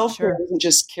the self-care isn't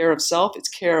just care of self, it's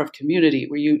care of community,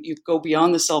 where you go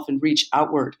beyond the self and reach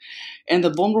outward. And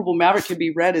the Vulnerable Maverick can be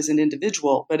read as an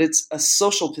individual, but it's a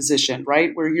social position,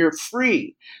 right? Where you're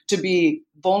free to be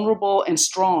vulnerable and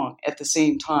strong at the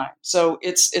same time. So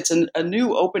it's a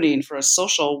new opening for a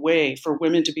social way for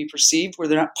women to be perceived, where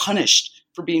they're not punished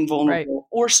for being vulnerable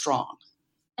or strong.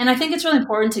 And I think it's really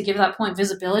important to give that point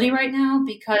visibility right now,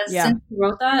 because since you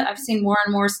wrote that, I've seen more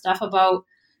and more stuff about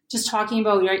just talking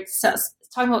about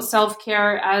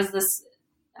self-care as this,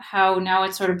 how now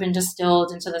it's sort of been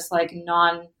distilled into this like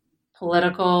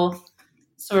non-political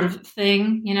sort of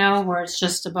thing, where it's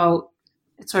just about,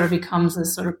 it sort of becomes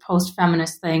this sort of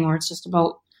post-feminist thing where it's just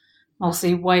about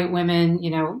mostly white women,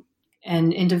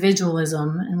 and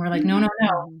individualism. And we're like, no.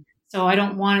 So I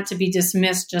don't want it to be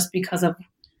dismissed just because of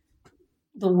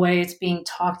the way it's being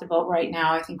talked about right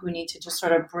now. I think we need to just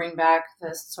sort of bring back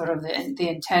this sort of the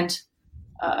intent,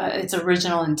 its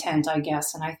original intent, I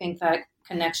guess. And I think that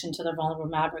connection to the Vulnerable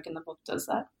Maverick in the book does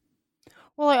that.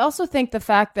 Well, I also think the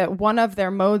fact that one of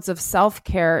their modes of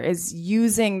self-care is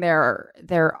using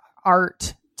their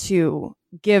art to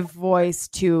give voice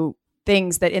to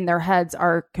things that in their heads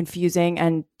are confusing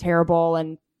and terrible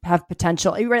and have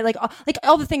potential, right? Like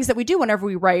all the things that we do whenever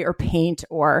we write or paint,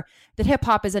 or that hip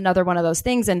hop is another one of those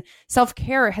things. And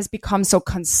self-care has become so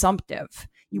consumptive.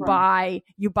 You buy,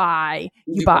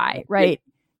 right?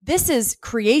 This is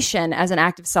creation as an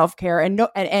act of self-care, and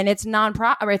it's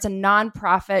nonprofit, or it's a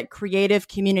nonprofit, creative,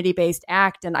 community-based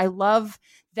act. And I love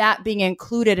that being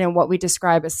included in what we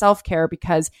describe as self-care,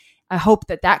 because I hope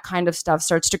that kind of stuff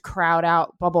starts to crowd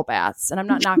out bubble baths. And I'm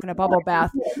not knocking a bubble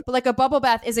bath, but like a bubble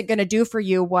bath isn't going to do for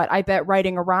you what I bet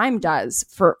writing a rhyme does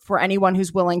for anyone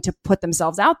who's willing to put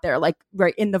themselves out there, like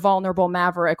right in the vulnerable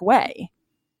maverick way.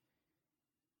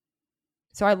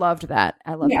 So I loved that.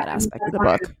 I love that aspect of the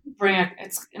book.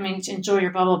 Enjoy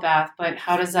your bubble bath, but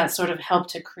how does that sort of help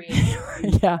to create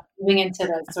moving into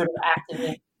that sort of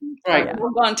active? Right.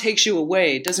 One takes you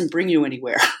away. It doesn't bring you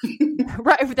anywhere.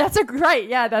 Right. That's a great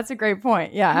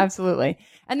point. Yeah, absolutely.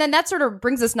 And then that sort of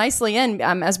brings us nicely in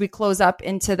as we close up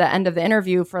into the end of the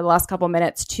interview for the last couple of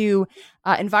minutes to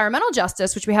environmental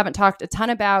justice, which we haven't talked a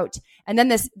ton about. And then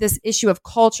this issue of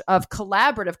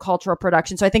collaborative cultural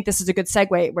production. So I think this is a good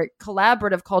segue, where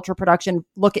collaborative cultural production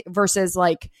versus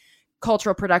like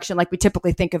cultural production, like we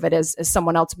typically think of it as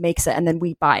someone else makes it and then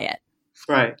we buy it.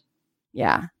 Right.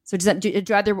 Yeah. So do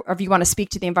either of you want to speak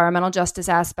to the environmental justice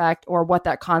aspect, or what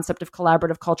that concept of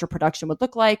collaborative cultural production would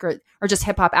look like, or just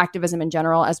hip hop activism in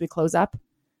general as we close up?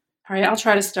 All right, I'll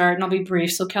try to start, and I'll be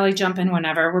brief. So Kelly, jump in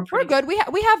whenever. We're good. We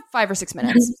have 5 or 6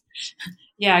 minutes.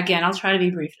 Yeah. Again, I'll try to be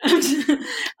brief. The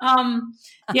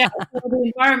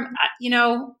environment.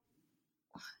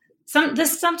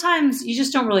 Sometimes you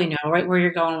just don't really know, right, where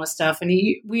you're going with stuff, and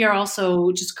we are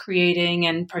also just creating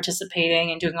and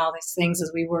participating and doing all these things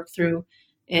as we work through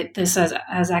it. This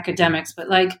as academics, but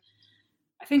like,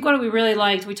 I think what we really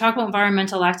liked, we talk about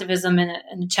environmental activism in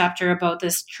a chapter about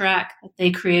this track that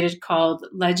they created called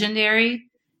Legendary,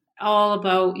 all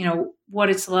about what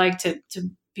it's like to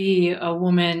be a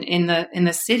woman in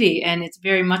the city, and it's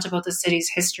very much about the city's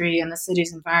history and the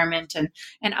city's environment,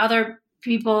 and other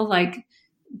people like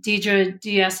Deidre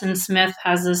D.S. Smith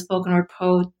has this spoken word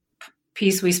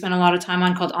piece we spent a lot of time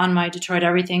on called On My Detroit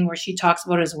Everything, where she talks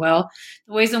about it as well,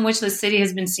 the ways in which the city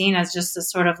has been seen as just a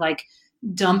sort of like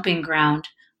dumping ground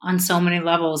on so many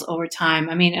levels over time.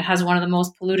 I mean, it has one of the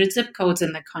most polluted zip codes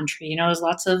in the country. There's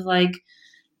lots of like,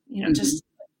 just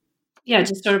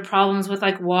sort of problems with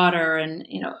like water and,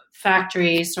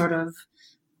 factory sort of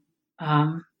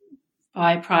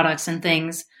byproducts and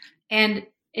things. And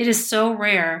it is so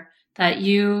rare that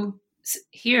you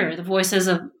hear the voices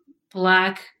of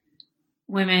Black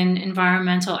women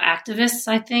environmental activists,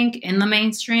 I think, in the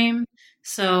mainstream.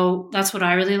 So that's what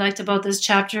I really liked about this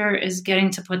chapter, is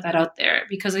getting to put that out there.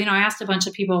 Because, I asked a bunch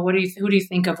of people, who do you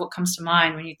think of? What comes to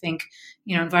mind when you think,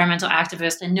 environmental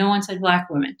activist? And no one said Black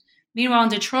women. Meanwhile, in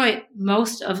Detroit,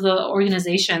 most of the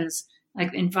organizations,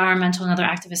 like environmental and other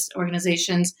activist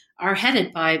organizations, are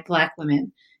headed by Black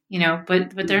women,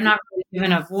 but they're not really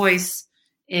given a voice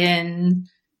in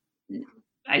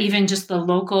even just the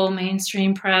local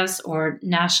mainstream press or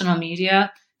national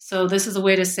media. So this is a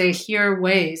way to say, here are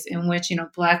ways in which,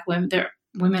 Black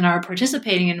women are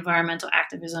participating in environmental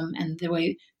activism, and the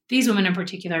way these women in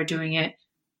particular are doing it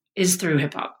is through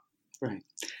hip hop. Right.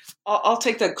 I'll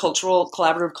take the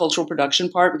collaborative cultural production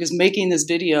part, because making this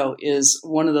video is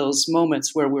one of those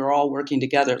moments where we're all working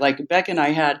together. Like Beck and I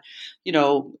had,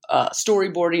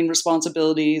 storyboarding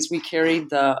responsibilities. We carried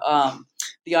the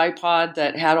iPod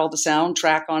that had all the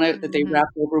soundtrack on it that they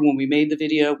wrapped over when we made the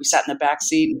video. We sat in the back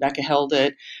seat and Becca held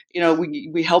it.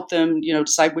 We helped them,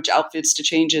 decide which outfits to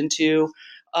change into.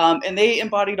 And they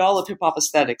embodied all of hip hop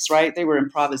aesthetics, right? They were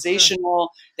improvisational.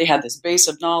 They had this base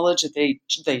of knowledge that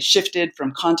they shifted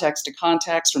from context to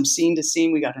context, from scene to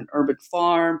scene. We got an urban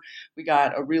farm. We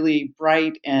got a really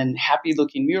bright and happy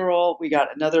looking mural. We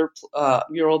got another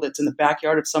mural that's in the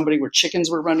backyard of somebody where chickens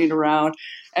were running around.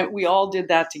 And we all did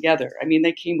that together. I mean,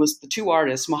 they came with the two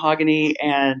artists, Mahogany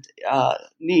and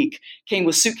Neek, came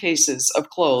with suitcases of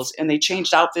clothes, and they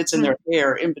changed outfits in their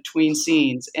hair in between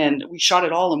scenes. And we shot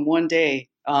it all in one day.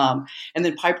 And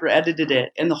then Piper edited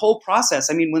it, and the whole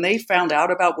process. I mean, when they found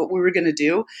out about what we were going to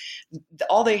do,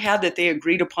 all they had that they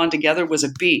agreed upon together was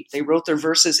a beat. They wrote their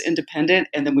verses independent,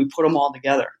 and then we put them all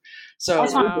together. So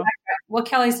what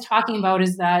Kelly's talking about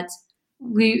is that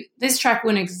this track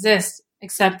wouldn't exist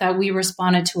except that we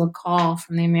responded to a call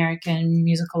from the American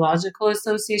Musicological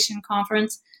Association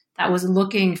conference that was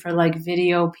looking for like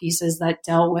video pieces that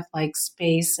dealt with like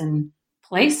space and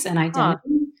place and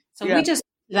identity. So we just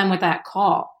them with that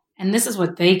call, and this is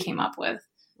what they came up with.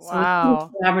 Wow.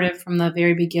 So collaborative from the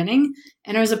very beginning,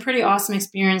 and it was a pretty awesome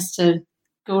experience to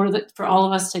for all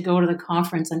of us to go to the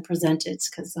conference and present it,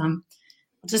 because I'll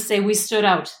just say we stood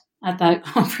out at that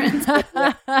conference.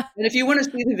 And if you want to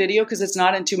see the video, because it's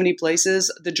not in too many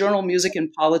places, the journal Music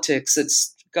and Politics,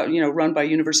 it's run by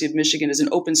University of Michigan, is an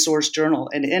open source journal,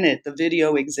 and in it the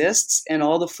video exists and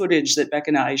all the footage that Beck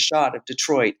and I shot of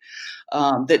Detroit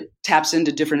that taps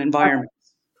into different environments,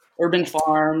 urban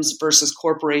farms versus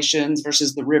corporations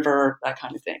versus the river, that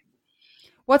kind of thing.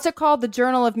 What's it called? The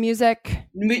Journal of Music?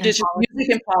 Music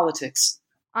and Politics.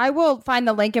 I will find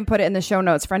the link and put it in the show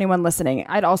notes for anyone listening.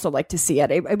 I'd also like to see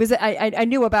it. I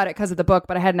knew about it because of the book,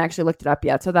 but I hadn't actually looked it up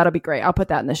yet. So that'll be great. I'll put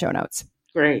that in the show notes.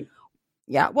 Great.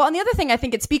 Yeah. Well, and the other thing I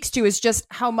think it speaks to is just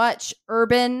how much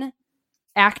urban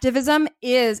activism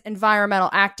is environmental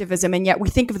activism. And yet we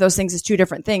think of those things as two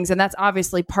different things. And that's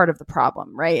obviously part of the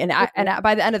problem, right? And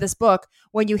by the end of this book,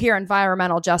 when you hear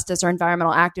environmental justice or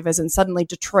environmental activism, suddenly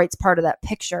Detroit's part of that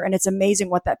picture. And it's amazing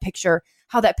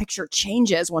how that picture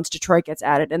changes once Detroit gets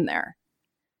added in there.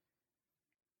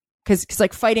 Because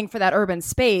like fighting for that urban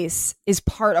space is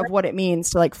part of what it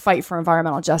means to like fight for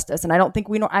environmental justice. And I don't think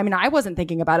we know, I mean, I wasn't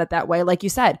thinking about it that way. Like you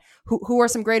said, who are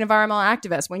some great environmental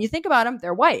activists? When you think about them,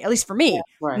 they're white, at least for me. Yeah,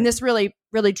 right. And this really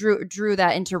drew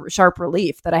that into sharp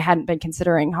relief that I hadn't been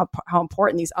considering how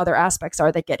important these other aspects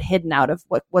are that get hidden out of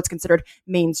what's considered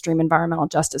mainstream environmental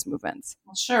justice movements.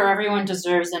 Well, sure, everyone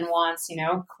deserves and wants,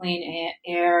 clean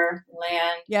air,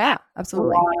 land. Yeah,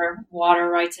 absolutely. Water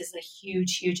rights is a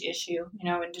huge, huge issue,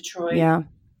 in Detroit. Yeah.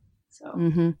 So.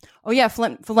 Mm-hmm. Oh yeah,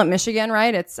 Flint, Michigan,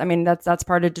 right? That's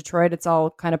part of Detroit. It's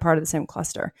all kind of part of the same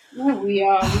cluster. Yeah, we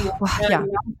had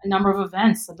a number of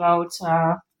events about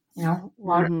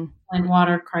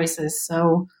water crisis.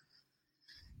 So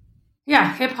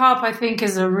yeah, hip hop I think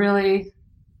is a really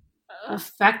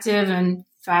effective and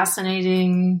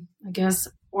fascinating, I guess,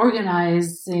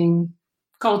 organizing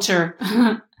culture.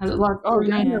 Has a lot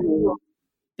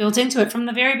built into it from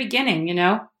the very beginning.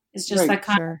 It's just that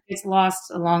kind of gets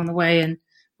lost along the way, and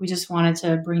we just wanted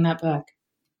to bring that back.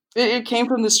 It came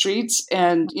from the streets,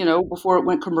 and before it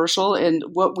went commercial, and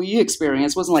what we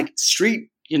experienced wasn't like street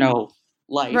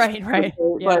life, right,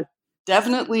 but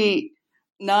definitely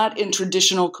not in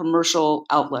traditional commercial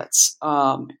outlets.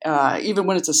 Even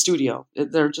when it's a studio,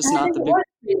 they're just not the big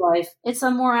street life. It's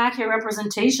a more accurate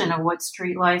representation of what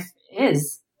street life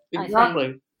is.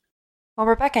 Exactly. Well,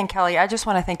 Rebecca and Kelly, I just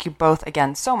want to thank you both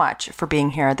again so much for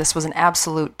being here. This was an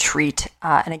absolute treat.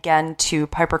 And again, to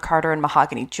Piper Carter and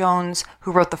Mahogany Jones,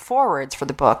 who wrote the forewords for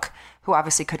the book, who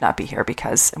obviously could not be here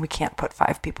because we can't put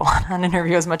 5 people on an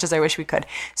interview as much as I wish we could.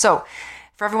 So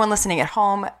for everyone listening at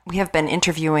home, we have been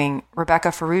interviewing Rebecca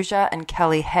Farrugia and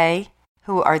Kelly Hay,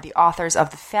 who are the authors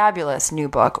of the fabulous new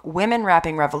book, Women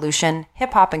Rapping Revolution,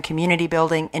 Hip Hop and Community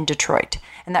Building in Detroit.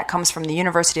 And that comes from the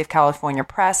University of California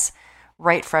Press,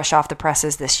 right fresh off the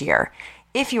presses this year.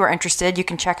 If you are interested, you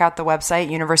can check out the website,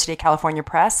 University of California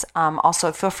Press.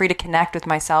 Also, feel free to connect with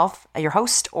myself, your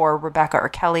host, or Rebecca or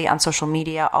Kelly on social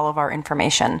media. All of our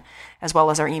information, as well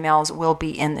as our emails, will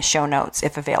be in the show notes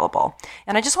if available.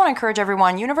 And I just want to encourage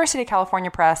everyone, University of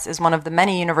California Press is one of the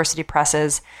many university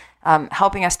presses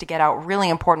helping us to get out really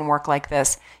important work like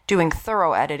this, doing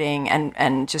thorough editing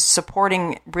and just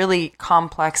supporting really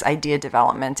complex idea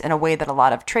development in a way that a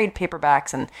lot of trade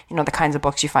paperbacks and the kinds of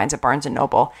books you find at Barnes &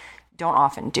 Noble don't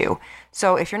often do.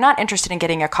 So if you're not interested in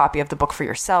getting a copy of the book for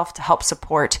yourself to help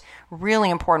support really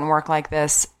important work like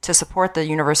this, to support the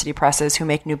university presses who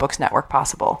make New Books Network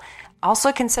possible,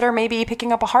 also consider maybe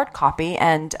picking up a hard copy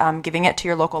and giving it to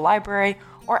your local library,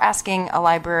 or asking a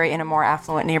library in a more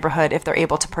affluent neighborhood if they're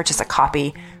able to purchase a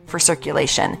copy for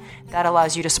circulation. That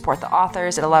allows you to support the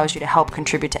authors, it allows you to help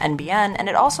contribute to NBN, and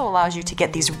it also allows you to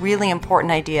get these really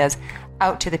important ideas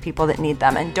out to the people that need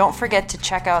them. And don't forget to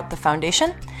check out the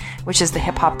foundation, which is the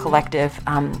hip hop collective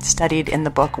studied in the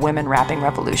book Women Rapping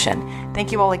Revolution.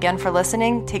 Thank you all again for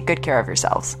listening. Take good care of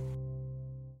yourselves.